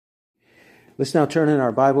Let's now turn in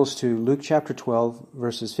our Bibles to Luke chapter 12,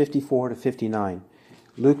 verses 54 to 59.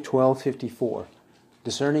 Luke 12:54,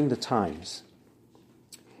 discerning the times.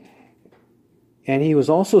 And he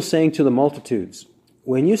was also saying to the multitudes,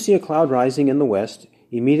 when you see a cloud rising in the west,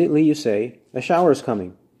 immediately you say, a shower is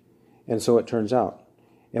coming. And so it turns out.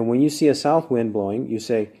 And when you see a south wind blowing, you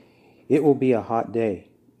say, it will be a hot day.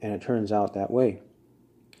 And it turns out that way.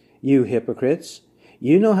 You hypocrites,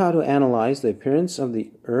 you know how to analyze the appearance of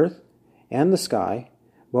the earth and the sky,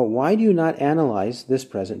 but why do you not analyze this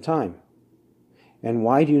present time? And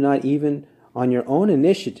why do you not even on your own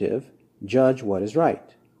initiative judge what is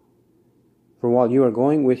right? For while you are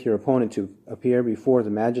going with your opponent to appear before the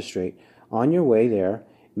magistrate, on your way there,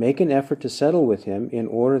 make an effort to settle with him in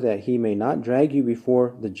order that he may not drag you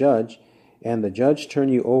before the judge, and the judge turn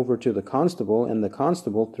you over to the constable, and the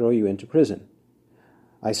constable throw you into prison.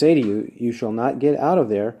 I say to you, you shall not get out of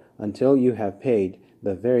there until you have paid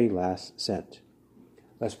the very last cent.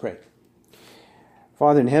 Let's pray.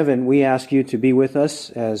 Father in heaven, we ask you to be with us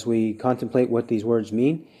as we contemplate what these words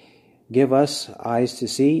mean. Give us eyes to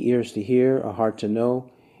see, ears to hear, a heart to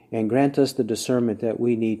know, and grant us the discernment that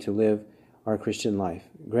we need to live our Christian life.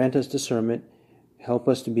 Grant us discernment. Help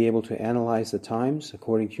us to be able to analyze the times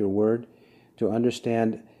according to your word, to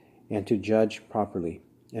understand and to judge properly.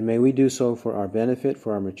 And may we do so for our benefit,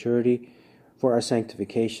 for our maturity, for our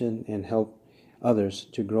sanctification, and help others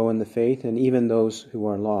to grow in the faith, and even those who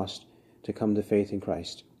are lost to come to faith in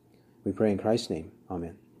Christ. We pray in Christ's name.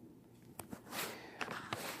 Amen.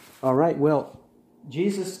 All right, well,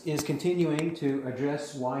 Jesus is continuing to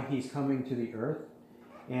address why he's coming to the earth,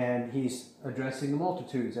 and he's addressing the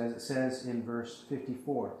multitudes, as it says in verse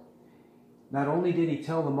 54. Not only did he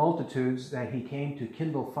tell the multitudes that he came to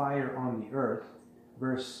kindle fire on the earth,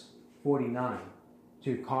 verse 49,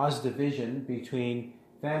 to cause division between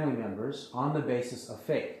family members on the basis of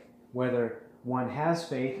faith. Whether one has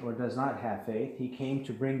faith or does not have faith, he came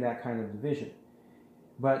to bring that kind of division.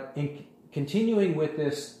 But in continuing with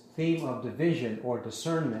this theme of division or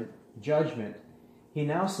discernment, judgment, he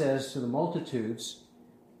now says to the multitudes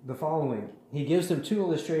the following. He gives them two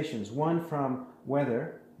illustrations, one from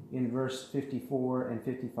weather in verse 54 and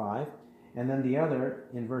 55, and then the other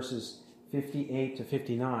in verses 58 to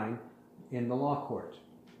 59 in the law court.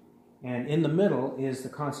 And in the middle is the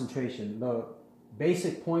concentration. The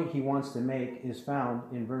basic point he wants to make is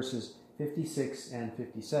found in verses 56 and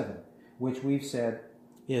 57, which we've said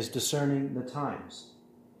is discerning the times.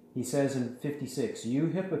 He says in 56, you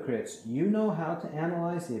hypocrites, you know how to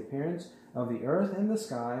analyze the appearance of the earth and the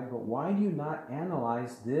sky, but why do you not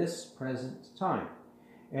analyze this present time?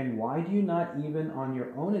 And why do you not even on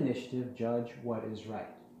your own initiative judge what is right?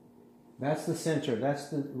 That's the center. That's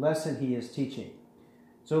the lesson he is teaching.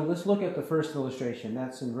 So let's look at the first illustration.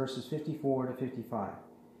 That's in verses 54 to 55.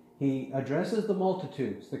 He addresses the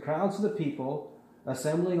multitudes, the crowds of the people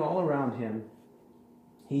assembling all around him.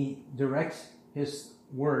 He directs his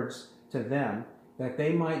words to them that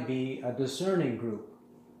they might be a discerning group,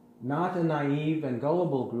 not a naive and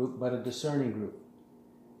gullible group, but a discerning group.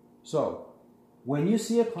 So, when you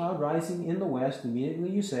see a cloud rising in the west,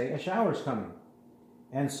 immediately you say, a shower is coming.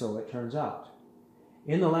 And so it turns out.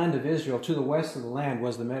 In the land of Israel, to the west of the land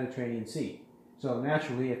was the Mediterranean Sea. So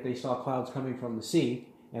naturally, if they saw clouds coming from the sea,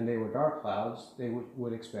 and they were dark clouds, they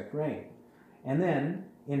would expect rain. And then,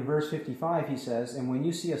 in verse 55, he says, and when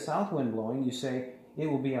you see a south wind blowing, you say, it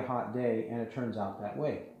will be a hot day, and it turns out that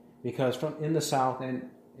way. Because from in the south and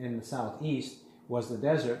in the southeast was the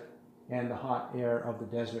desert, and the hot air of the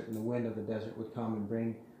desert and the wind of the desert would come and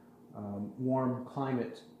bring warm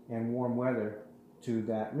climate and warm weather to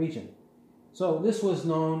that region. So this was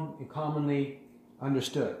known and commonly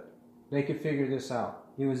understood. They could figure this out.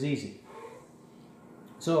 It was easy.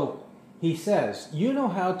 So he says, you know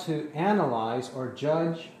how to analyze or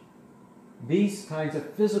judge these kinds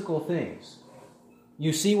of physical things.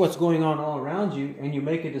 You see what's going on all around you, and you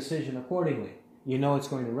make a decision accordingly. You know it's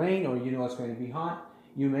going to rain, or you know it's going to be hot.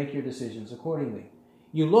 You make your decisions accordingly.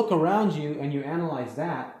 You look around you and you analyze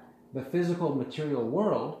that, the physical material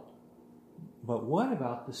world, but what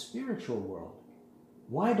about the spiritual world?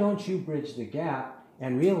 Why don't you bridge the gap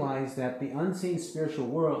and realize that the unseen spiritual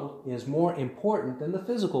world is more important than the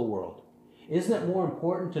physical world? Isn't it more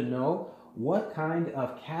important to know what kind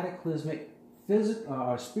of cataclysmic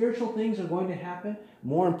spiritual things are going to happen,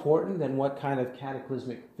 more important than what kind of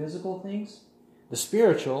cataclysmic physical things? The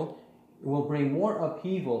spiritual will bring more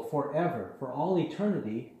upheaval forever, for all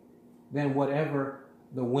eternity, than whatever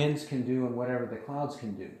the winds can do and whatever the clouds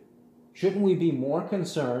can do. Shouldn't we be more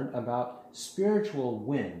concerned about spiritual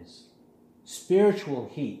winds, spiritual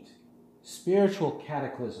heat, spiritual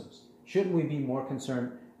cataclysms? Shouldn't we be more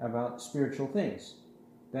concerned about spiritual things.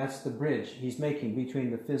 That's the bridge he's making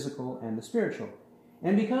between the physical and the spiritual.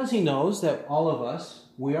 And because he knows that all of us,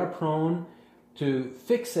 we are prone to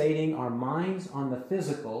fixating our minds on the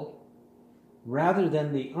physical rather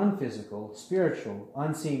than the unphysical, spiritual,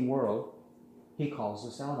 unseen world, he calls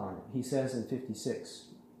us out on it. He says in 56,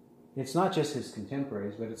 it's not just his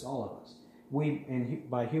contemporaries, but it's all of us.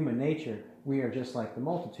 By human nature, we are just like the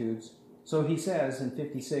multitudes. So he says in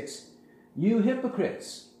 56, you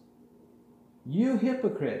hypocrites. You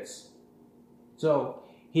hypocrites. So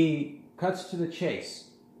he cuts to the chase.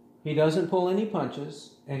 He doesn't pull any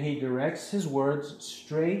punches, and he directs his words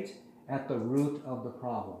straight at the root of the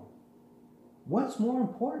problem. What's more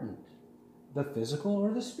important, the physical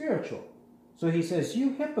or the spiritual? So he says,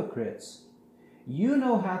 you hypocrites, you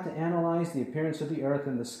know how to analyze the appearance of the earth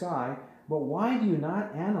and the sky, but why do you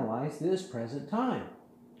not analyze this present time?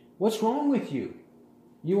 What's wrong with you?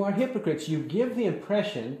 You are hypocrites. You give the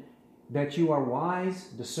impression that you are wise,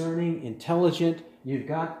 discerning, intelligent. You've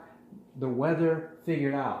got the weather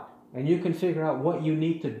figured out. And you can figure out what you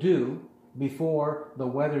need to do before the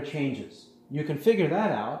weather changes. You can figure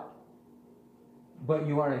that out, but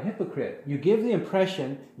you are a hypocrite. You give the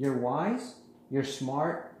impression you're wise, you're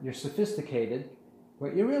smart, you're sophisticated,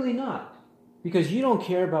 but you're really not. Because you don't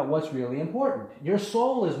care about what's really important. Your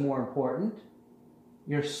soul is more important.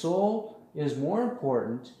 Your soul is more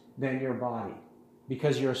important than your body.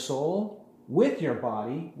 Because your soul, with your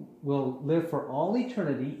body, will live for all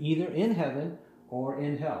eternity either in heaven or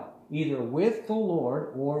in hell. Either with the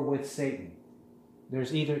Lord or with Satan.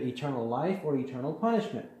 There's either eternal life or eternal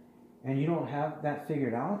punishment. And you don't have that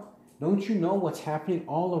figured out? Don't you know what's happening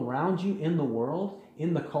all around you in the world,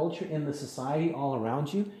 in the culture, in the society all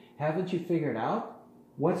around you? Haven't you figured out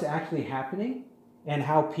what's actually happening and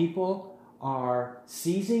how people are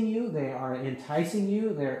seizing you, they are enticing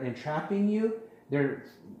you, they're entrapping you, they're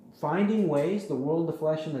finding ways, the world, the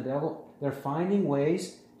flesh, and the devil, they're finding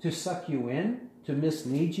ways to suck you in, to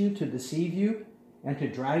mislead you, to deceive you, and to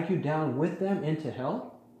drag you down with them into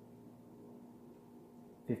hell?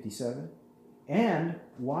 57. And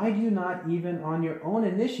why do you not even on your own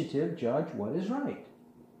initiative judge what is right?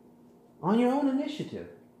 On your own initiative.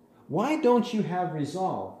 Why don't you have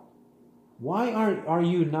resolve? Why are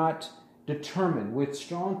you not determined with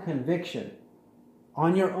strong conviction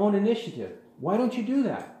on your own initiative? Why don't you do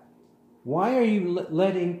that? Why are you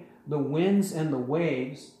letting the winds and the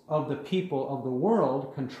waves of the people of the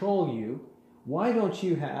world control you? Why don't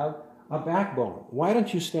you have a backbone? Why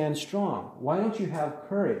don't you stand strong? Why don't you have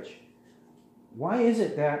courage? Why is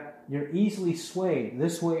it that you're easily swayed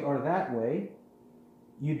this way or that way?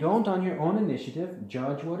 You don't, on your own initiative,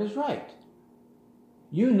 judge what is right.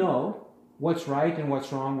 You know what's right and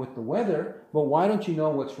what's wrong with the weather, but why don't you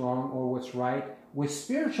know what's wrong or what's right with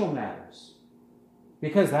spiritual matters?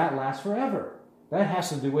 Because that lasts forever. That has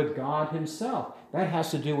to do with God himself. That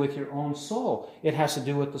has to do with your own soul. It has to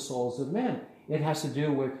do with the souls of men. It has to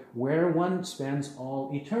do with where one spends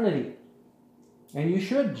all eternity. And you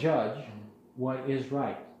should judge what is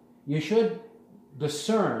right. You should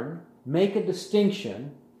discern, make a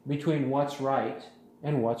distinction between what's right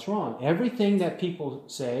and what's wrong. Everything that people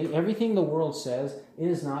say, everything the world says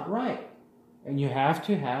is not right. And you have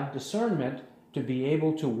to have discernment to be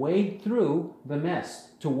able to wade through the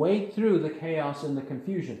mess, to wade through the chaos and the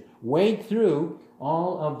confusion, wade through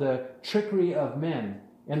all of the trickery of men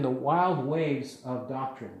and the wild waves of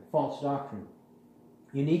doctrine, false doctrine.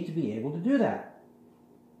 You need to be able to do that.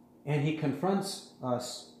 And he confronts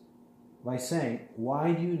us by saying,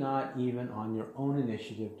 why do you not even on your own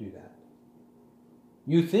initiative do that?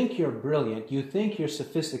 You think you're brilliant, you think you're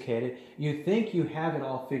sophisticated, you think you have it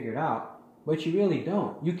all figured out, but you really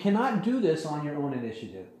don't. You cannot do this on your own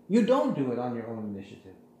initiative. You don't do it on your own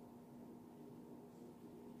initiative.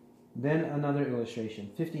 Then another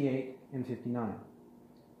illustration, 58 and 59.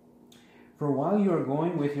 For while you are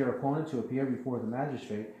going with your opponent to appear before the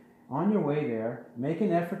magistrate, on your way there, make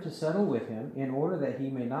an effort to settle with him in order that he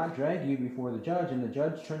may not drag you before the judge, and the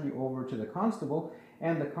judge turn you over to the constable,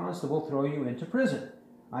 and the constable throw you into prison.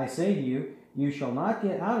 I say to you, you shall not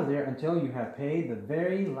get out of there until you have paid the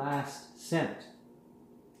very last cent.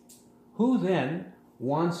 Who then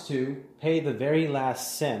wants to pay the very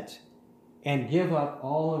last cent and give up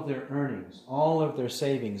all of their earnings, all of their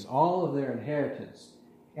savings, all of their inheritance,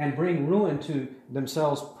 and bring ruin to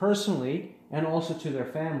themselves personally and also to their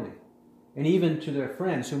family, and even to their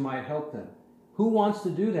friends who might help them? Who wants to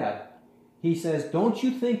do that? He says, don't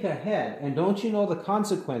you think ahead, and don't you know the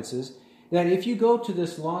consequences that if you go to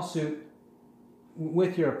this lawsuit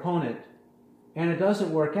with your opponent and it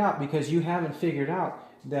doesn't work out because you haven't figured out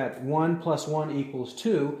that 1 plus 1 equals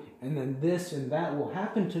 2, and then this and that will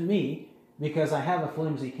happen to me because I have a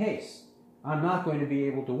flimsy case. I'm not going to be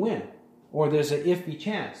able to win. Or there's an iffy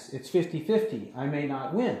chance. It's 50-50. I may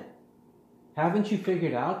not win. Haven't you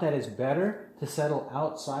figured out that it's better to settle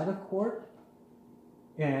outside of court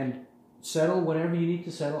and settle whatever you need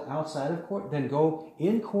to settle outside of court than go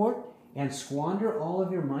in court and squander all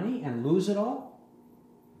of your money and lose it all?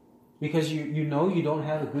 Because you know you don't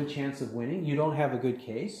have a good chance of winning. You don't have a good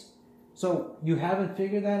case. So you haven't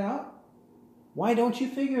figured that out? Why don't you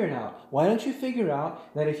figure it out? Why don't you figure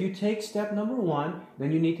out that if you take step number 1,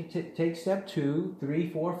 then you need to take step 2, 3,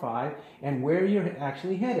 4, 5, and where you're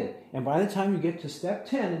actually headed. And by the time you get to step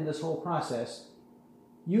 10 in this whole process,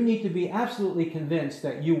 you need to be absolutely convinced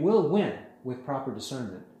that you will win with proper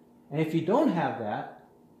discernment. And if you don't have that,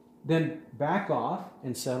 then back off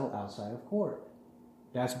and settle outside of court.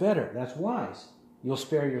 That's better. That's wise. You'll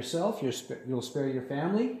spare yourself, you'll spare your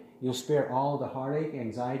family, you'll spare all the heartache,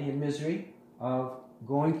 anxiety, and misery of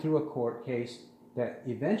going through a court case that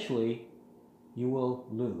eventually you will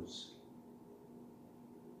lose.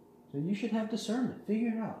 So you should have discernment. Figure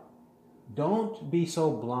it out. Don't be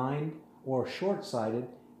so blind or short-sighted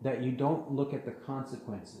that you don't look at the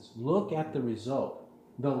consequences. Look at the result,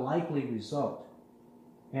 the likely result,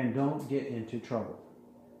 and don't get into trouble.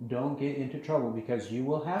 Don't get into trouble because you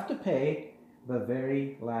will have to pay the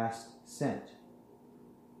very last cent.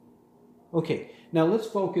 Okay, now let's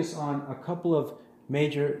focus on a couple of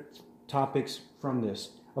major topics from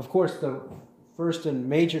this. Of course, the first and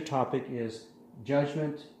major topic is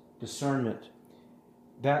judgment, discernment.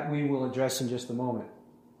 That we will address in just a moment.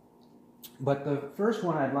 But the first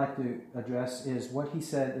one I'd like to address is what he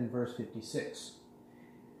said in verse 56.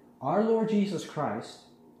 Our Lord Jesus Christ,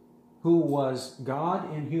 who was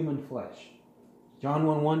God in human flesh. John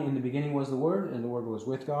 1:1, in the beginning was the Word, and the Word was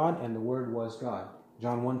with God, and the Word was God.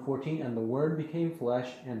 John 1:14, and the Word became flesh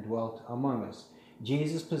and dwelt among us.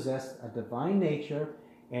 Jesus possessed a divine nature,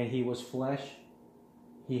 and he was flesh.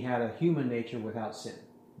 He had a human nature without sin.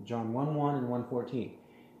 John 1:1 and 1:14.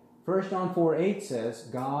 1 John 4:8 says,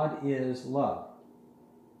 God is love.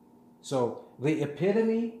 So the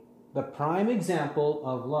epitome, the prime example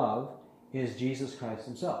of love is Jesus Christ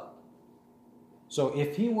himself. So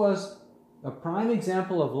if he was a prime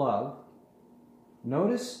example of love,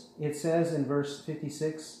 notice it says in verse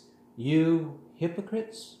 56, you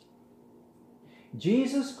hypocrites.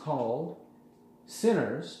 Jesus called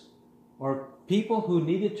sinners, or people who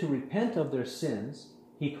needed to repent of their sins,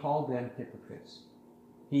 he called them hypocrites.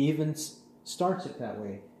 He even starts it that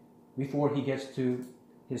way before he gets to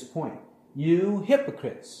his point. You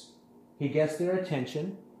hypocrites. He gets their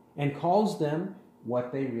attention and calls them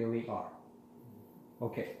what they really are.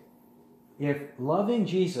 Okay, if loving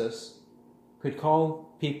Jesus could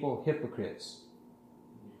call people hypocrites,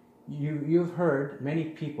 you've heard many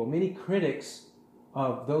people, many critics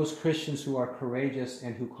of those Christians who are courageous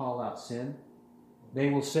and who call out sin. They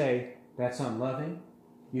will say, that's unloving.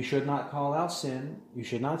 You should not call out sin. You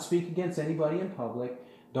should not speak against anybody in public.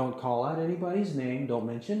 Don't call out anybody's name. Don't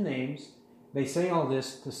mention names. They say all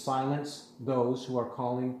this to silence those who are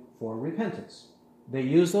calling for repentance. They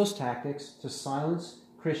use those tactics to silence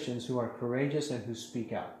Christians who are courageous and who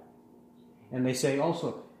speak out. And they say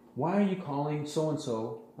also, why are you calling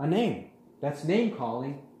so-and-so a name? That's name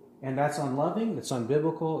calling, and that's unloving, it's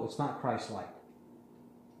unbiblical, it's not Christ-like.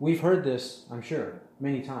 We've heard this, I'm sure,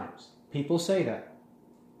 many times. People say that.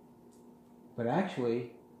 But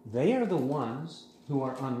actually, they are the ones who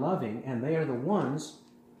are unloving, and they are the ones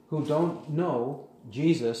who don't know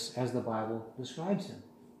Jesus as the Bible describes him.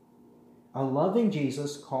 A loving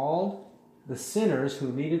Jesus called the sinners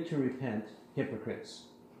who needed to repent hypocrites.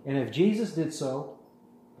 And if Jesus did so,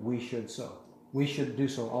 we should so. We should do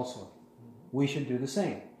so also. We should do the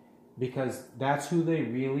same, because that's who they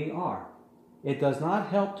really are. It does not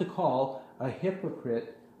help to call a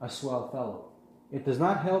hypocrite a swell fellow. It does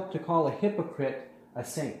not help to call a hypocrite a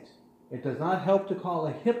saint. It does not help to call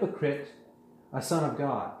a hypocrite a son of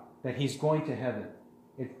God, that he's going to heaven.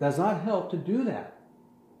 It does not help to do that.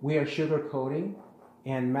 We are sugarcoating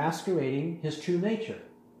and masquerading his true nature.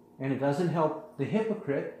 And it doesn't help the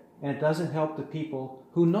hypocrite, and it doesn't help the people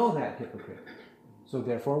who know that hypocrite. So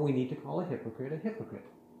therefore we need to call a hypocrite,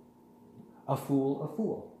 a fool, a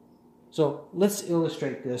fool. So let's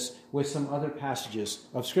illustrate this with some other passages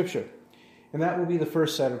of Scripture. And that will be the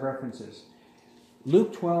first set of references.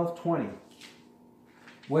 Luke 12:20.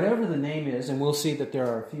 Whatever the name is, and we'll see that there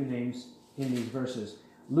are a few names in these verses.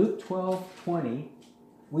 Luke 12:20,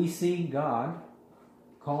 we see God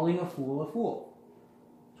calling a fool a fool.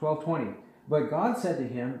 12:20. But God said to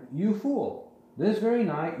him, you fool, This very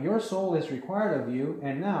night your soul is required of you,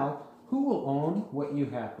 and now who will own what you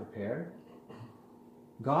have prepared?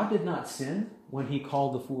 God did not sin when he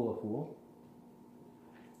called the fool a fool.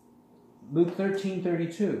 Luke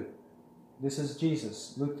 13:32. This is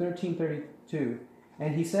Jesus. Luke 13:32.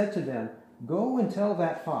 And he said to them, Go and tell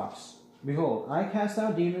that fox, Behold, I cast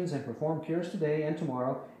out demons and perform cures today and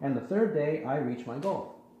tomorrow, and the third day I reach my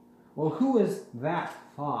goal. Well, who is that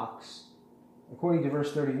fox? According to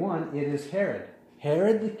verse 31, it is Herod.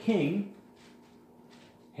 Herod the king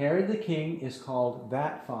is called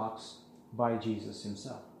that fox by Jesus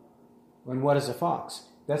himself. And what is a fox?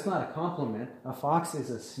 That's not a compliment. A fox is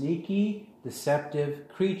a sneaky, deceptive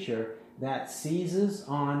creature that seizes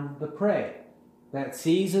on the prey, that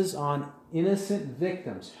seizes on innocent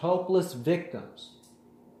victims, helpless victims.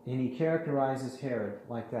 And he characterizes Herod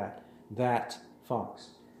like that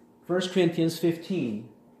fox. 1 Corinthians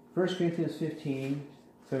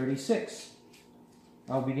 15:36.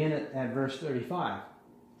 I'll begin at verse 35.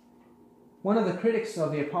 One of the critics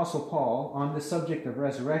of the Apostle Paul on the subject of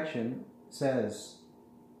resurrection says,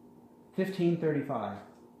 15:35,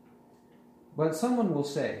 But someone will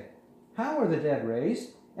say, How are the dead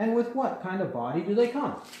raised, and with what kind of body do they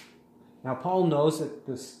come? Now Paul knows that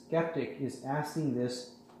the skeptic is asking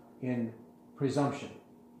this in presumption,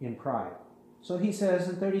 in pride. So he says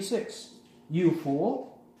in 36, You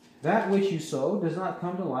fool, that which you sow does not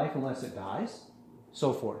come to life unless it dies,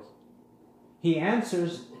 so forth. He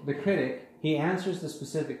answers the critic, he answers the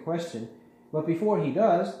specific question, but before he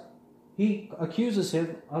does, he accuses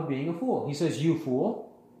him of being a fool. He says, You fool.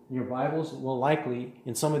 Your Bibles will likely,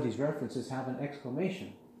 in some of these references, have an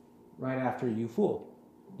exclamation right after you fool.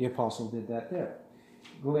 The apostle did that there.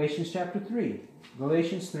 Galatians chapter 3.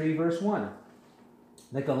 Galatians 3 verse 1.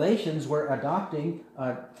 The Galatians were adopting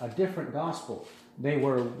a different gospel. They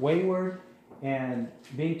were wayward and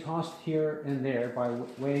being tossed here and there by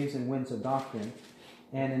waves and winds of doctrine.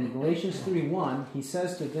 And in Galatians 3:1, he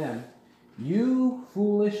says to them, You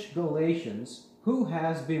foolish Galatians, who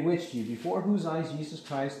has bewitched you, before whose eyes Jesus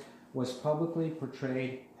Christ was publicly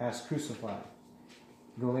portrayed as crucified?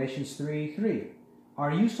 Galatians 3:3.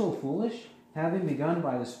 Are you so foolish? Having begun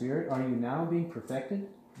by the Spirit, are you now being perfected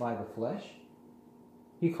by the flesh?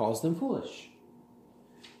 He calls them foolish.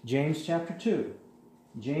 James chapter 2.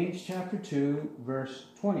 James chapter 2, verse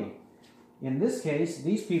 20. In this case,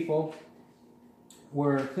 these people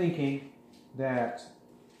were thinking that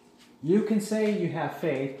you can say you have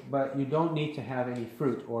faith, but you don't need to have any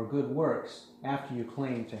fruit or good works after you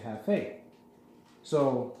claim to have faith.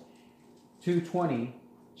 So, 2:20,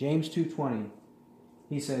 James 2:20,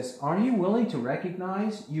 he says, Are you willing to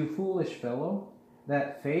recognize, you foolish fellow,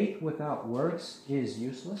 that faith without works is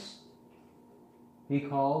useless? He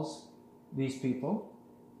calls these people,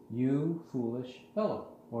 you foolish fellow,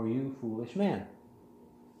 or you foolish man.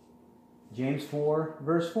 James 4,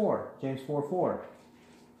 verse 4, James 4:4.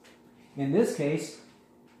 In this case,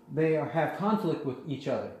 they have conflict with each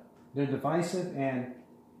other. They're divisive and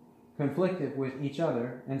conflicted with each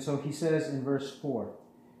other. And so he says in verse 4,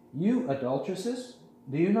 You adulteresses,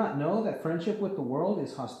 do you not know that friendship with the world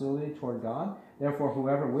is hostility toward God? Therefore,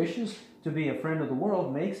 whoever wishes to be a friend of the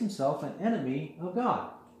world makes himself an enemy of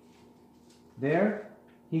God. There,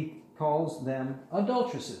 he calls them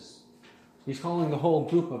adulteresses. He's calling the whole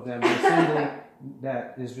group of them, the assembly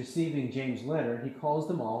that is receiving James' letter, he calls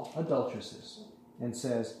them all adulteresses and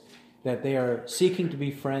says that they are seeking to be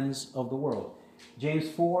friends of the world. James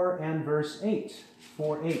 4 and verse 8,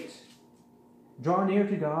 4:8. Draw near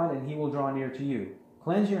to God, and he will draw near to you.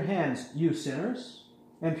 Cleanse your hands, you sinners,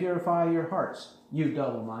 and purify your hearts, you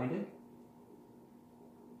double-minded.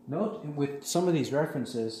 Note with some of these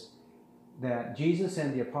references that Jesus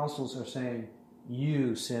and the apostles are saying,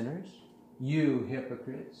 you sinners, you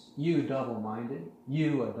hypocrites, you double-minded,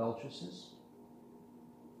 you adulteresses.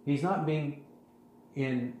 He's not being,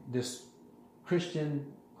 in this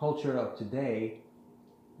Christian culture of today,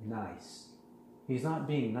 nice. He's not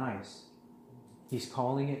being nice. He's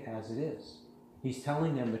calling it as it is. He's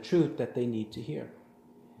telling them the truth that they need to hear.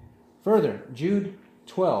 Further, Jude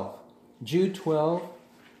 12,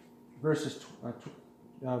 verses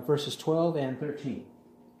 12 and 13.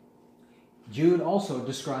 Jude also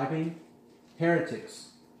describing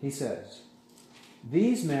heretics. He says,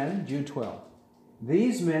 These men, Jude 12,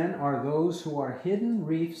 these men are those who are hidden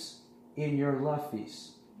reefs in your love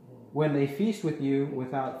feasts, when they feast with you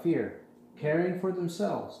without fear, caring for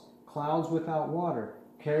themselves, clouds without water,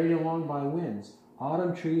 carried along by winds,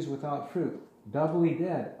 autumn trees without fruit, doubly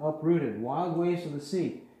dead, uprooted, wild waves of the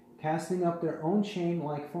sea, casting up their own shame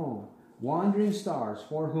like foam, wandering stars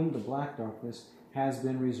for whom the black darkness has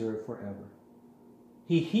been reserved forever.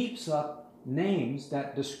 He heaps up names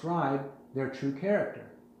that describe their true character.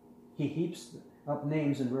 He heaps up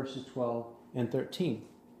names in verses 12 and 13.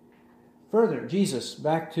 Further, Jesus,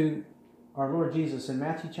 back to our Lord Jesus in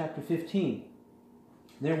Matthew chapter 15.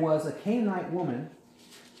 There was a Canaanite woman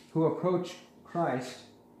who approached Christ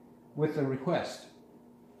with a request.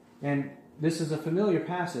 And this is a familiar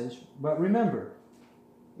passage, but remember,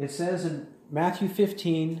 it says in Matthew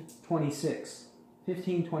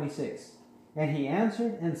 15:26, and he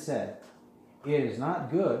answered and said, "It is not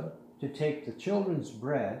good to take the children's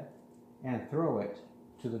bread and throw it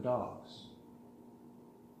to the dogs."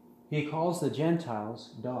 He calls the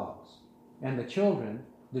Gentiles dogs, and the children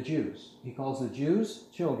the Jews. He calls the Jews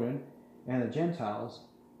children and the Gentiles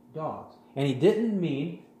dogs. And he didn't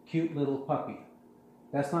mean cute little puppy.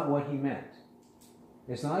 That's not what he meant.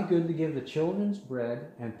 It's not good to give the children's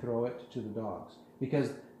bread and throw it to the dogs,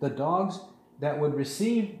 because the dogs that would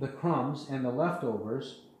receive the crumbs and the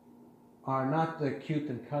leftovers are not the cute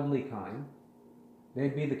and cuddly kind.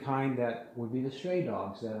 They'd be the kind that would be the stray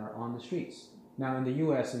dogs that are on the streets. Now, in the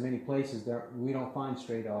U.S., in many places, we don't find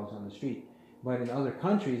stray dogs on the street. But in other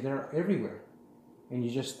countries, they're everywhere. And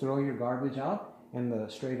you just throw your garbage out, and the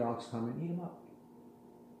stray dogs come and eat them up.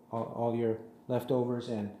 All your leftovers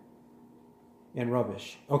and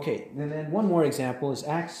rubbish. Okay, and then one more example is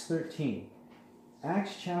Acts 13.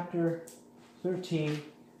 Acts chapter 13,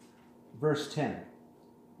 verse 10.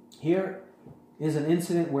 Here is an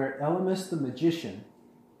incident where Elymas the magician,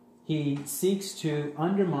 he seeks to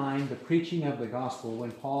undermine the preaching of the gospel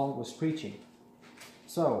when Paul was preaching.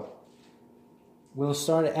 So, we'll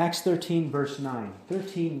start at Acts 13, verse 9.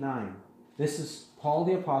 13:9. This is Paul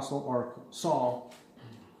the apostle, or Saul.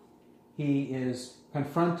 He is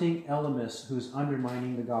confronting Elymas, who's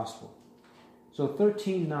undermining the gospel. So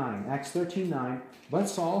 13:9, Acts 13:9. But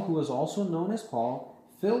Saul, who was also known as Paul,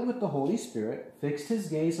 filled with the Holy Spirit, fixed his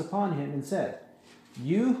gaze upon him and said,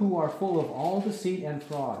 "You who are full of all deceit and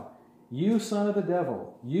fraud, you son of the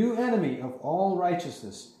devil, you enemy of all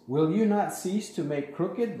righteousness, will you not cease to make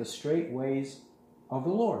crooked the straight ways of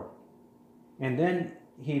the Lord?" And then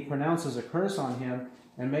he pronounces a curse on him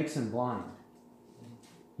and makes him blind.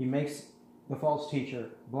 He makes the false teacher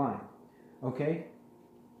blind. Okay?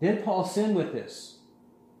 Did Paul sin with this?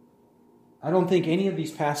 I don't think any of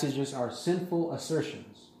these passages are sinful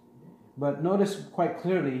assertions. But notice quite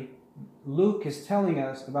clearly, Luke is telling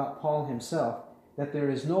us about Paul himself that there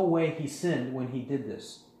is no way he sinned when he did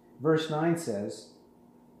this. Verse 9 says,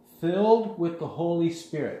 filled with the Holy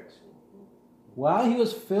Spirit. While he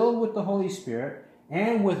was filled with the Holy Spirit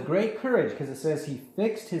and with great courage, because it says he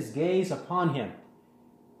fixed his gaze upon him.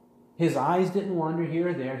 His eyes didn't wander here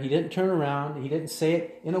or there. He didn't turn around. He didn't say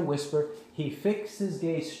it in a whisper. He fixed his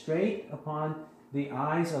gaze straight upon the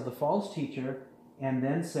eyes of the false teacher and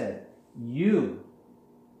then said, "You,"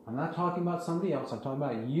 I'm not talking about somebody else, I'm talking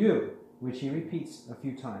about you, which he repeats a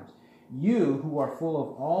few times. "You who are full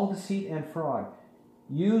of all deceit and fraud,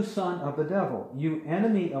 you son of the devil, you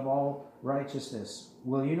enemy of all righteousness,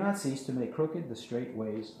 will you not cease to make crooked the straight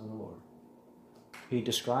ways of the Lord?" He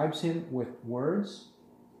describes him with words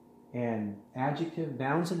and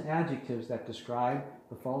nouns and adjectives that describe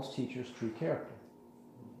the false teacher's true character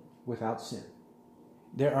without sin.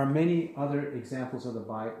 There are many other examples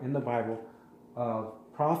in the Bible of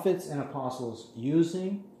prophets and apostles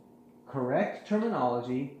using correct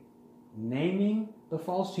terminology, naming the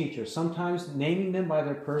false teachers, sometimes naming them by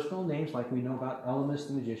their personal names, like we know about Elymas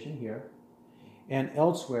the magician here, and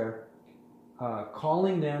elsewhere,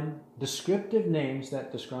 calling them descriptive names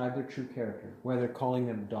that describe their true character, whether calling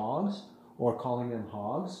them dogs or calling them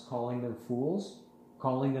hogs, calling them fools,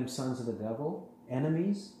 calling them sons of the devil,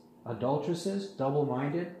 enemies, adulteresses,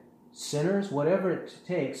 double-minded, sinners, whatever it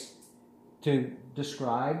takes to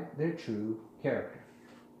describe their true character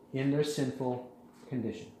in their sinful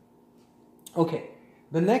condition. Okay,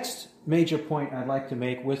 the next major point I'd like to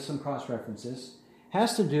make with some cross-references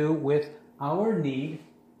has to do with our need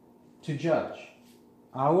to judge,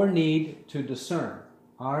 our need to discern,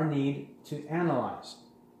 our need to analyze,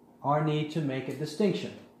 our need to make a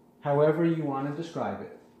distinction, however you want to describe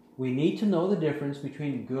it. We need to know the difference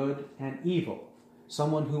between good and evil,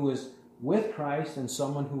 someone who is with Christ and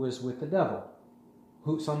someone who is with the devil,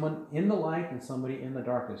 someone in the light and somebody in the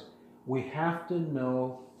darkness. We have to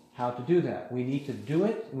know how to do that. We need to do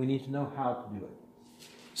it, and we need to know how to do it.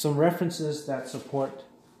 Some references that support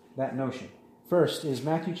that notion. First is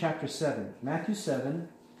Matthew chapter 7. Matthew 7,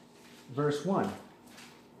 verse 1.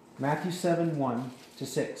 Matthew 7, 1 to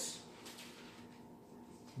 6.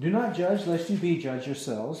 "Do not judge lest you be judged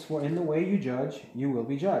yourselves, for in the way you judge, you will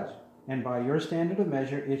be judged. And by your standard of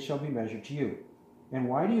measure, it shall be measured to you. And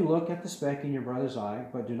why do you look at the speck in your brother's eye,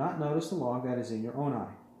 but do not notice the log that is in your own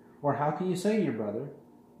eye? Or how can you say to your brother,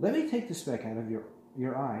 let me take the speck out of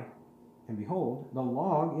your eye, and behold, the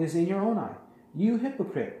log is in your own eye? You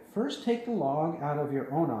hypocrite, first take the log out of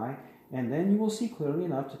your own eye, and then you will see clearly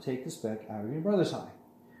enough to take the speck out of your brother's eye.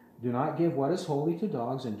 Do not give what is holy to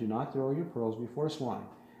dogs, and do not throw your pearls before swine,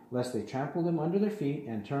 lest they trample them under their feet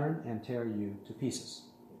and turn and tear you to pieces.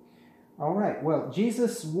 All right, well,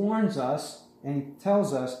 Jesus warns us and he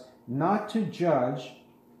tells us not to judge,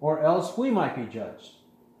 or else we might be judged.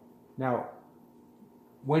 Now,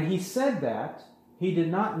 when he said that, he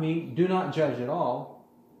did not mean do not judge at all.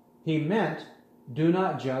 He meant do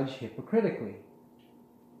not judge hypocritically.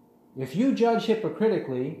 If you judge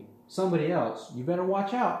hypocritically somebody else, you better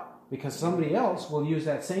watch out, because somebody else will use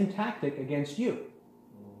that same tactic against you.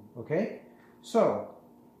 Okay? So,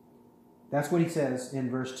 that's what he says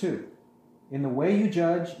in verse 2. In the way you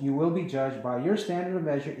judge, you will be judged. By your standard of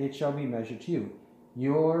measure, it shall be measured to you.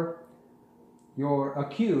 Your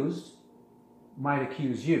accused might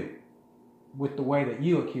accuse you with the way that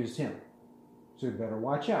you accused him. So you better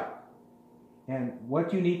watch out. And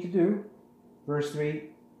what you need to do, verse 3,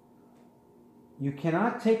 you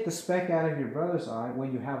cannot take the speck out of your brother's eye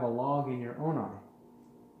when you have a log in your own eye.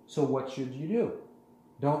 So what should you do?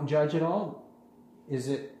 Don't judge at all? Is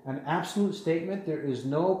it an absolute statement? There is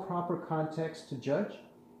no proper context to judge?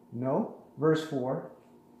 No. Verse 4.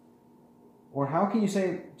 Or how can you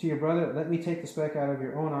say to your brother, let me take the speck out of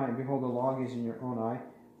your own eye, and behold, the log is in your own eye?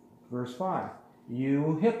 Verse 5.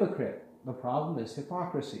 You hypocrite. The problem is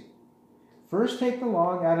hypocrisy. First take the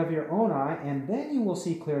log out of your own eye, and then you will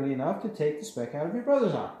see clearly enough to take the speck out of your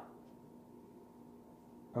brother's eye.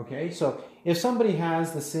 Okay, so if somebody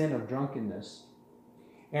has the sin of drunkenness,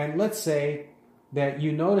 and let's say that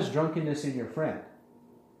you notice drunkenness in your friend,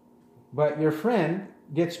 but your friend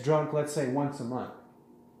gets drunk, let's say, once a month,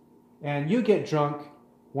 and you get drunk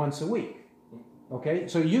once a week. Okay,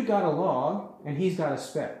 so you got a log, and he's got a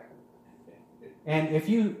speck. And if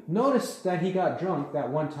you notice that he got drunk that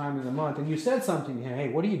one time in the month, and you said something to him, hey,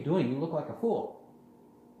 what are you doing? You look like a fool.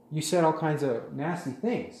 You said all kinds of nasty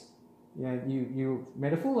things. You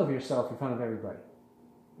made a fool of yourself in front of everybody.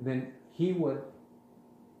 Then he would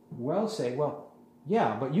well say, well,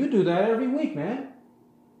 yeah, but you do that every week, man.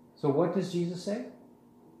 So what does Jesus say?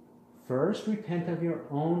 First, repent of your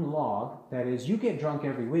own log. That is, you get drunk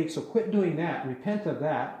every week, so quit doing that. Repent of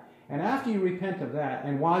that. And after you repent of that,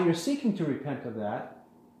 and while you're seeking to repent of that,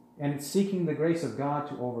 and seeking the grace of God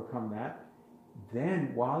to overcome that,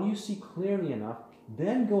 then while you see clearly enough,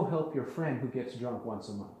 then go help your friend who gets drunk once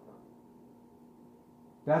a month.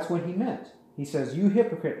 That's what he meant. He says, you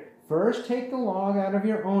hypocrite, first take the log out of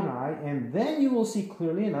your own eye, and then you will see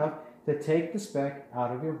clearly enough to take the speck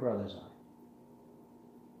out of your brother's eye.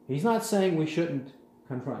 He's not saying we shouldn't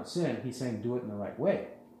confront sin. He's saying do it in the right way.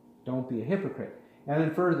 Don't be a hypocrite. And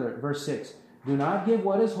then further, verse 6, do not give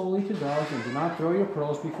what is holy to dogs, and do not throw your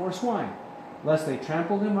pearls before swine, lest they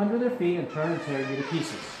trample them under their feet and turn and tear you to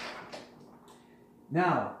pieces.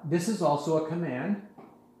 Now, this is also a command.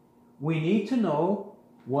 We need to know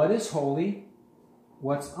what is holy,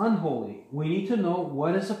 what's unholy. We need to know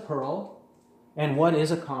what is a pearl and what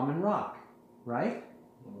is a common rock, right?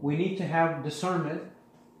 We need to have discernment.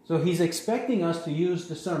 So he's expecting us to use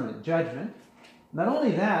discernment, judgment. Not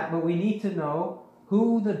only that, but we need to know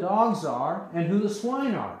who the dogs are and who the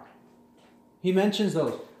swine are. He mentions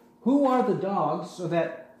those. Who are the dogs so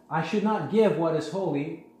that I should not give what is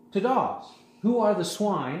holy to dogs? Who are the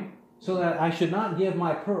swine so that I should not give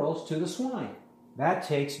my pearls to the swine? That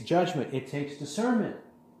takes judgment. It takes discernment.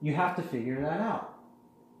 You have to figure that out.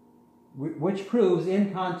 Which proves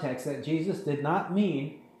in context that Jesus did not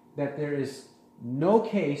mean that there is no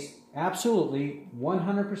case, absolutely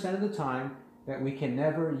 100% of the time, that we can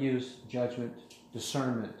never use judgment,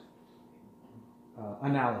 discernment,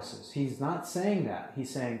 analysis. He's not saying that. He's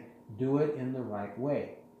saying do it in the right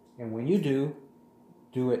way. And when you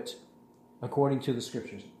do it according to the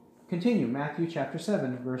Scriptures. Continue, Matthew chapter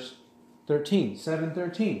 7, verse 13,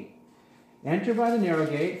 7:13. Enter by the narrow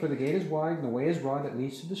gate, for the gate is wide and the way is broad that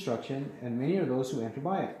leads to destruction, and many are those who enter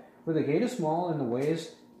by it. For the gate is small and the way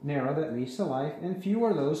is narrow that leads to life, and few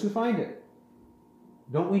are those who find it.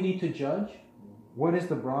 Don't we need to judge? What is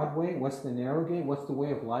the broad way? What's the narrow gate? What's the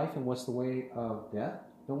way of life? And what's the way of death?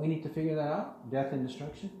 Don't we need to figure that out? Death and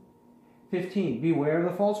destruction. 15. Beware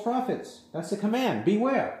of the false prophets. That's the command.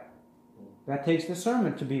 Beware. That takes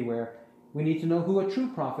discernment to beware. We need to know who a true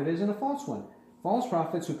prophet is and a false one. False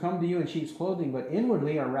prophets who come to you in sheep's clothing, but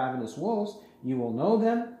inwardly are ravenous wolves. You will know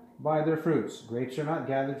them by their fruits. Grapes are not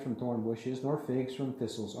gathered from thorn bushes, nor figs from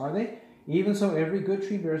thistles, are they? Even so, every good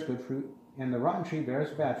tree bears good fruit, and the rotten tree bears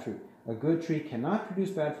bad fruit. A good tree cannot produce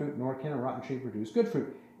bad fruit, nor can a rotten tree produce good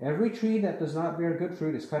fruit. Every tree that does not bear good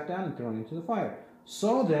fruit is cut down and thrown into the fire.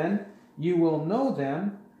 So then, you will know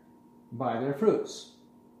them by their fruits.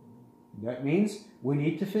 That means we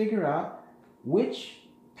need to figure out which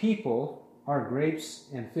people are grapes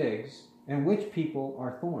and figs, and which people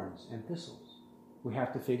are thorns and thistles. We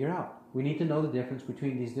have to figure out. We need to know the difference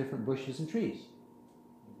between these different bushes and trees.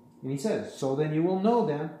 And he says, so then you will know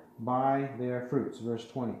them by their fruits. Verse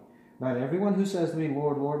 20. Not everyone who says to me,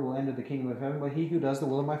 Lord, Lord, will enter the kingdom of heaven, but he who does the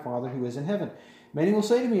will of my Father who is in heaven. Many will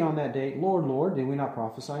say to me on that day, Lord, Lord, did we not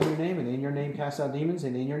prophesy in your name, and in your name cast out demons,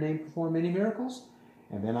 and in your name perform many miracles?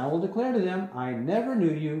 And then I will declare to them, I never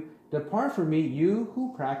knew you. Depart from me, you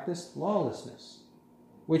who practice lawlessness.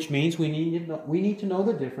 Which means we need to know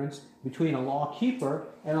the difference between a law keeper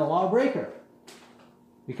and a lawbreaker.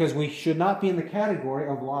 Because we should not be in the category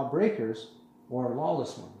of lawbreakers or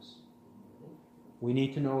lawless ones. We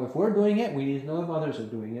need to know if we're doing it, we need to know if others are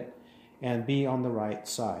doing it, and be on the right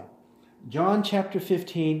side. John chapter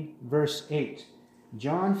 15, verse 8.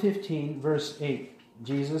 John 15, verse 8.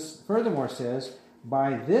 Jesus furthermore says,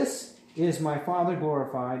 by this is my Father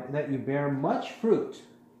glorified, that you bear much fruit,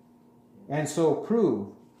 and so prove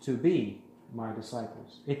to be my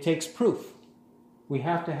disciples. It takes proof. We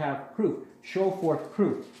have to have proof. Show forth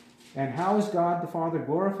proof. And how is God the Father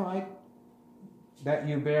glorified? That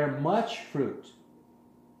you bear much fruit.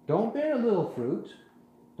 Don't bear a little fruit.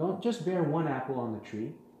 Don't just bear one apple on the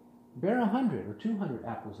tree. Bear 100 or 200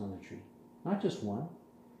 apples on the tree. Not just one.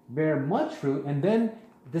 Bear much fruit, and then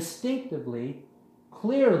distinctively,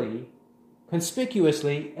 clearly,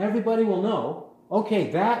 conspicuously, everybody will know, okay,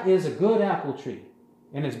 that is a good apple tree,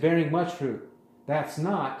 and it's bearing much fruit. That's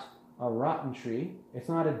not a rotten tree. It's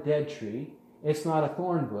not a dead tree. It's not a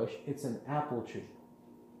thorn bush. It's an apple tree.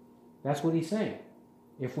 That's what he's saying.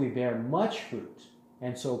 If we bear much fruit,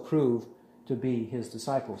 and so prove to be his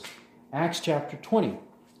disciples. Acts chapter 20.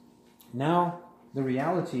 Now, the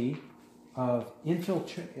reality of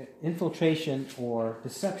infiltration or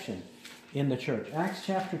deception in the church. Acts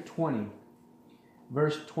chapter 20,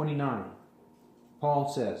 verse 29.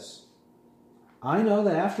 Paul says, I know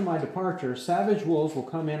that after my departure, savage wolves will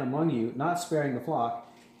come in among you, not sparing the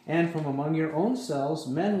flock, and from among your own selves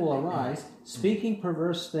men will arise, speaking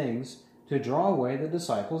perverse things, to draw away the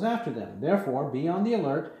disciples after them. Therefore, be on the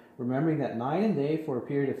alert, remembering that night and day for a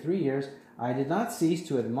period of 3 years, I did not cease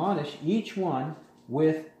to admonish each one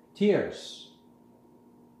with tears.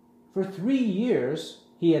 For 3 years,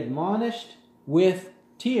 he admonished with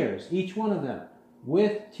tears, each one of them,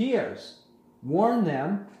 with tears, warned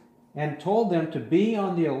them, and told them to be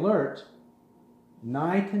on the alert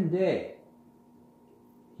night and day.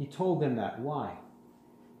 He told them that. Why?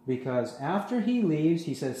 Because after he leaves,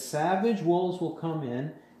 he says, savage wolves will come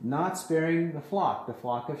in, not sparing the flock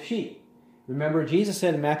of sheep. Remember, Jesus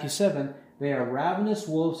said in Matthew 7, they are ravenous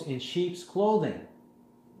wolves in sheep's clothing.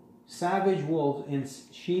 Savage wolves in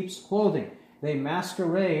sheep's clothing. They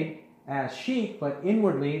masquerade as sheep, but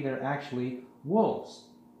inwardly they're actually wolves.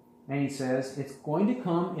 And he says it's going to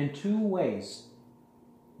come in 2 ways.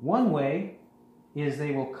 One way is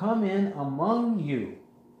they will come in among you.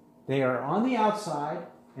 They are on the outside,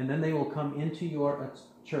 and then they will come into your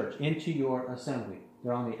church, into your assembly.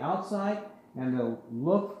 They're on the outside, and they'll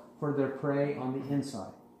look for their prey on the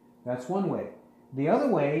inside. That's one way. The other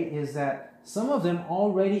way is that some of them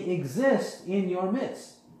already exist in your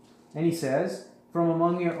midst. And he says, from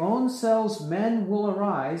among your own selves men will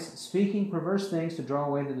arise, speaking perverse things to draw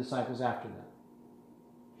away the disciples after them.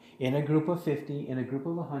 In a group of 50, in a group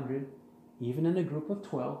of 100, even in a group of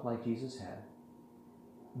 12, like Jesus had,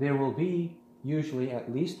 there will be usually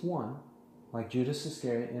at least one, like Judas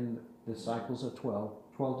Iscariot in the disciples of 12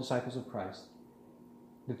 disciples of Christ,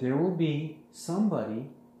 that there will be somebody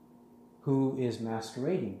who is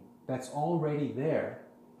masquerading, that's already there,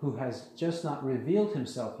 who has just not revealed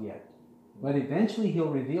himself yet. But eventually he'll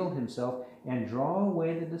reveal himself and draw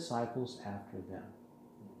away the disciples after them.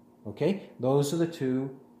 Okay? Those are the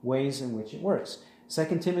 2 ways in which it works.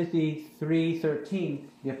 2 Timothy 3:13,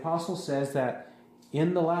 the apostle says that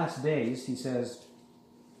in the last days, he says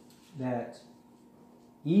that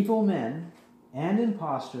evil men and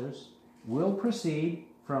impostors will proceed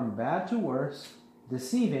from bad to worse,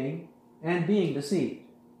 deceiving and being deceived.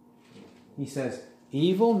 He says,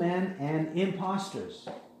 evil men and impostors.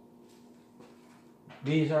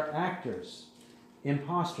 These are actors,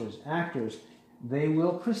 impostors, actors. They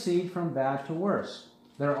will proceed from bad to worse.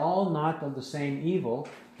 They're all not of the same evil.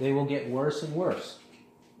 They will get worse and worse.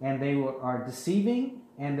 And they are deceiving,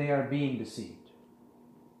 and they are being deceived.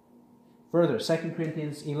 Further, 2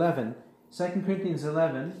 Corinthians 11,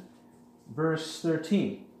 verse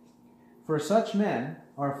 13. For such men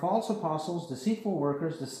are false apostles, deceitful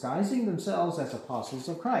workers, disguising themselves as apostles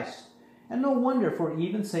of Christ. And no wonder, for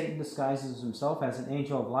even Satan disguises himself as an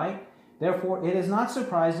angel of light. Therefore, it is not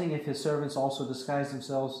surprising if his servants also disguise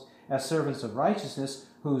themselves as servants of righteousness,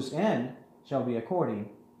 whose end shall be according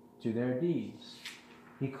to their deeds.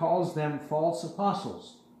 He calls them false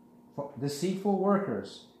apostles, deceitful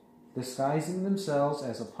workers, disguising themselves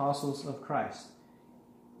as apostles of Christ.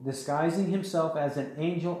 Disguising himself as an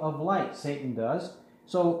angel of light, Satan does.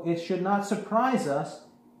 So it should not surprise us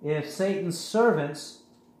if Satan's servants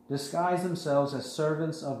disguise themselves as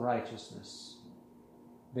servants of righteousness.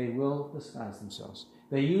 They will disguise themselves.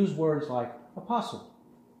 They use words like apostle,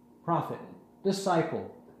 prophet,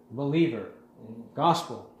 disciple, believer,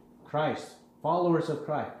 gospel, Christ, followers of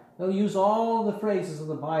Christ. They'll use all the phrases of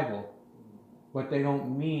the Bible, but they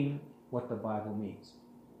don't mean what the Bible means.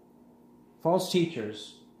 False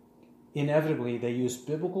teachers, inevitably, they use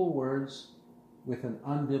biblical words with an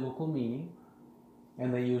unbiblical meaning,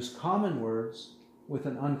 and they use common words with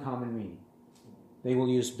an uncommon meaning. They will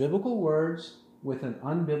use biblical words with an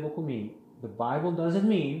unbiblical meaning. The Bible doesn't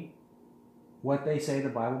mean what they say the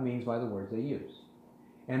Bible means by the words they use.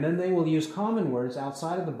 And then they will use common words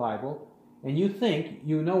outside of the Bible, and you think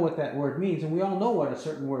you know what that word means, and we all know what a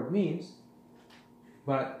certain word means,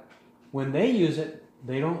 but when they use it,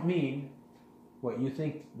 they don't mean what you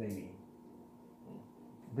think they mean.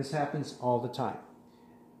 This happens all the time.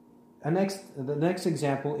 The next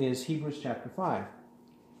example is Hebrews chapter 5.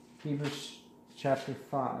 Hebrews chapter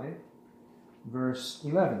 5, verse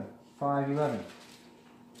 11. 5:11.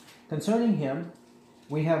 Concerning him,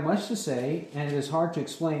 we have much to say, and it is hard to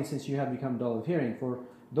explain since you have become dull of hearing. For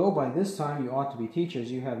though by this time you ought to be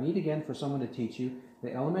teachers, you have need again for someone to teach you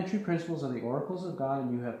the elementary principles of the oracles of God,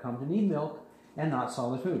 and you have come to need milk and not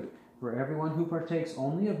solid food. For everyone who partakes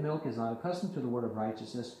only of milk is not accustomed to the word of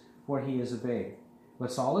righteousness, for he is a babe.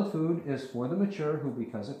 But solid food is for the mature, who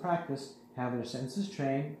because of practice have their senses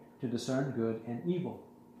trained to discern good and evil.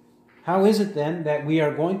 How is it then that we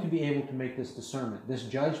are going to be able to make this discernment, this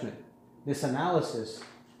judgment, this analysis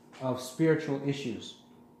of spiritual issues?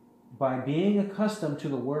 By being accustomed to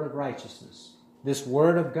the word of righteousness, this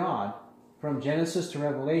word of God, from Genesis to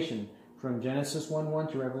Revelation, from Genesis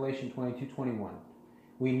 1:1 to Revelation 22:21.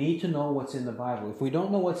 We need to know what's in the Bible. If we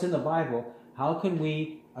don't know what's in the Bible, how can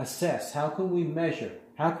we assess? How can we measure?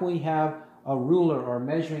 How can we have a ruler or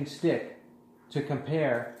measuring stick to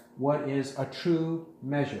compare what is a true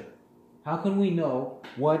measure? How can we know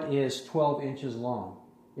what is 12 inches long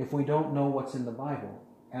if we don't know what's in the Bible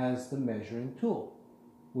as the measuring tool?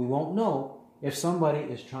 We won't know if somebody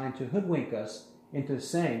is trying to hoodwink us into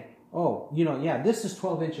saying, oh, this is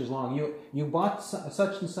 12 inches long. You bought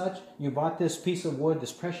such and such. You bought this piece of wood,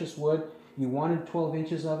 this precious wood. You wanted 12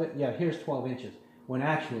 inches of it. Yeah, here's 12 inches. When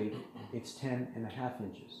actually, it's 10.5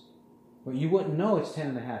 inches. But you wouldn't know it's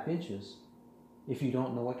 10.5 inches if you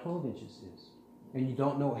don't know what 12 inches is. And you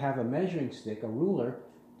don't have a measuring stick, a ruler,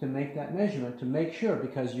 to make that measurement, to make sure,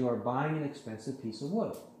 because you are buying an expensive piece of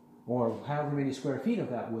wood, or however many square feet of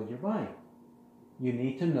that wood you're buying. You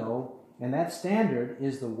need to know. And that standard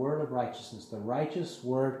is the word of righteousness, the righteous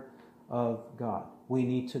word of God. We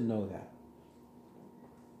need to know that.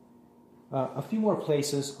 A few more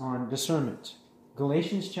places on discernment.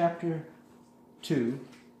 Galatians chapter 2,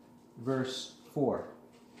 verse 4.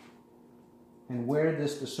 And where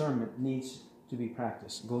this discernment needs to be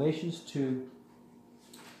practiced. Galatians 2,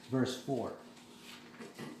 verse 4.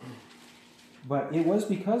 But it was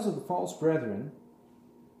because of the false brethren,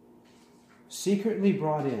 secretly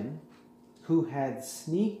brought in, who had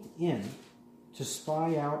sneaked in to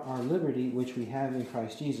spy out our liberty which we have in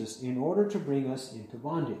Christ Jesus, in order to bring us into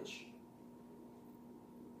bondage.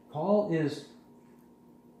 Paul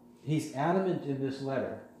he's adamant in this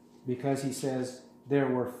letter because he says there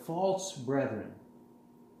were false brethren.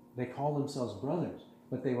 They call themselves brothers,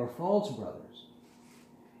 but they were false brothers.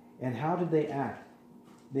 And how did they act?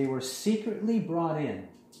 They were secretly brought in,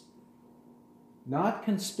 not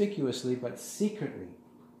conspicuously, but secretly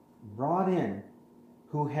brought in,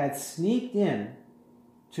 who had sneaked in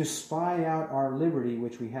to spy out our liberty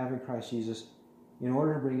which we have in Christ Jesus, in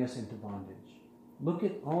order to bring us into bondage. Look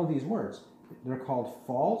at all of these words. They're called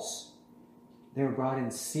false. They were brought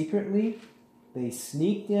in secretly. They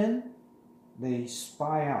sneaked in. They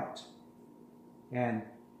spy out. And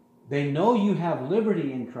they know you have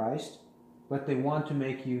liberty in Christ, but they want to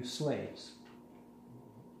make you slaves.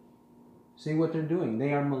 See what they're doing?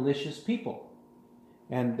 They are malicious people.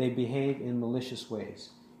 And they behave in malicious ways.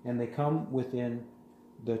 And they come within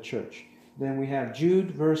the church. Then we have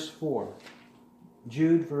Jude verse 4.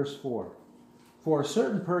 Jude verse 4. For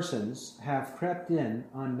certain persons have crept in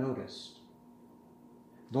unnoticed.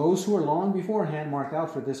 Those who were long beforehand marked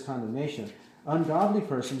out for this condemnation, ungodly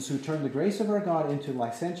persons who turn the grace of our God into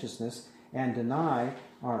licentiousness and deny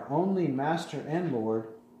our only Master and Lord,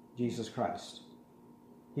 Jesus Christ.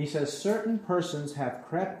 He says certain persons have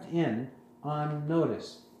crept in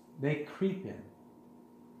unnoticed. They creep in.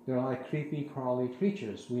 They're like creepy, crawly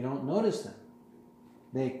creatures. We don't notice them.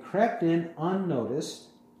 They crept in unnoticed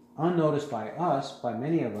by us, by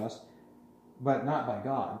many of us, but not by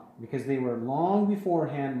God, because they were long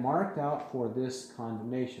beforehand marked out for this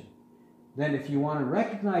condemnation. Then if you want to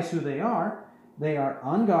recognize who they are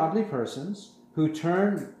ungodly persons who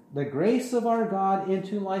turn the grace of our God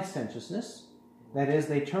into licentiousness. That is,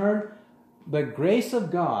 they turn the grace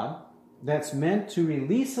of God that's meant to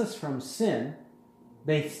release us from sin.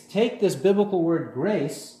 They take this biblical word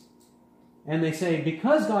grace and they say,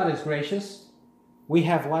 because God is gracious, we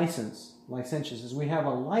have licentiousness. We have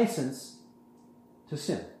a license to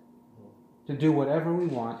sin, to do whatever we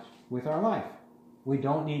want with our life. We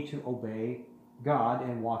don't need to obey God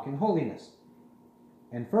and walk in holiness.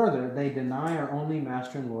 And further, they deny our only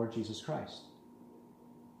Master and Lord, Jesus Christ.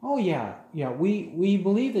 Oh yeah, we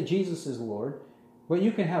believe that Jesus is Lord, but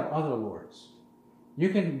you can have other lords. You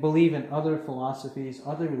can believe in other philosophies,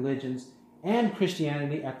 other religions, and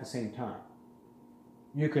Christianity at the same time.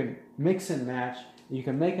 You can mix and match. You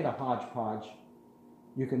can make it a hodgepodge.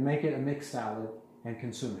 You can make it a mixed salad and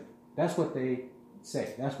consume it. That's what they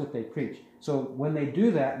say. That's what they preach. So when they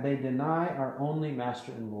do that, they deny our only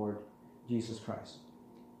Master and Lord, Jesus Christ.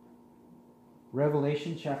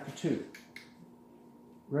 Revelation chapter 2.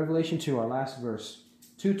 Revelation 2, our last verse.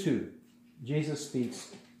 2:2. Jesus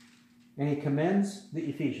speaks, and he commends the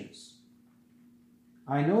Ephesians.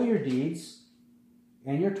 I know your deeds,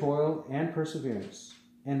 and your toil and perseverance,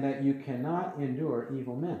 and that you cannot endure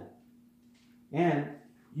evil men. And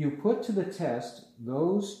you put to the test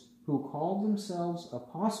those who call themselves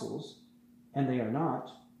apostles, and they are not,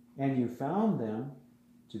 and you found them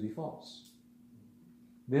to be false.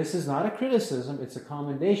 This is not a criticism, it's a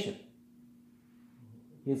commendation.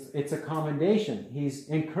 It's a commendation. He's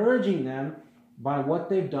encouraging them by what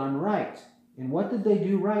they've done right. And what did they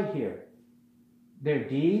do right here? Their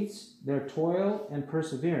deeds, their toil, and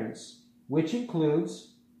perseverance, which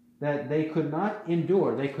includes that they could not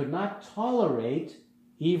endure, they could not tolerate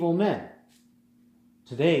evil men.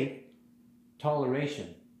 Today,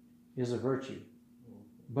 toleration is a virtue.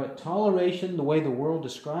 But toleration, the way the world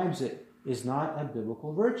describes it, is not a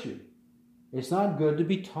biblical virtue. It's not good to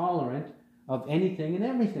be tolerant of anything and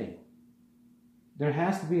everything. There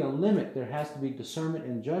has to be a limit. There has to be discernment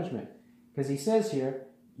and judgment. Because he says here,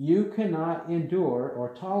 you cannot endure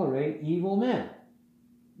or tolerate evil men.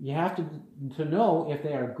 You have to know if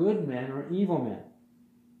they are good men or evil men.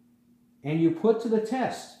 And you put to the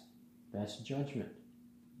test, that's judgment,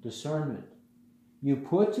 discernment. You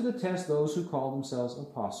put to the test those who call themselves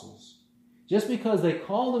apostles. Just because they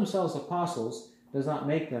call themselves apostles does not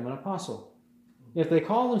make them an apostle. If they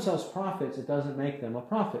call themselves prophets, it doesn't make them a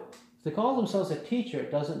prophet. If they call themselves a teacher,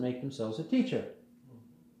 it doesn't make themselves a teacher.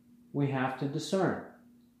 We have to discern.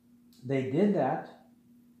 They did that.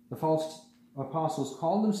 The false apostles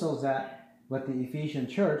called themselves that, but the Ephesian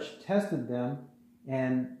church tested them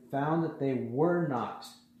and found that they were not.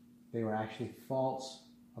 They were actually false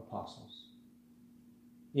apostles.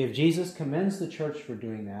 If Jesus commends the church for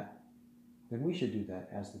doing that, then we should do that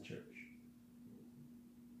as the church.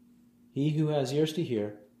 He who has ears to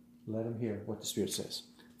hear, let him hear what the Spirit says.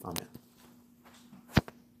 Amen.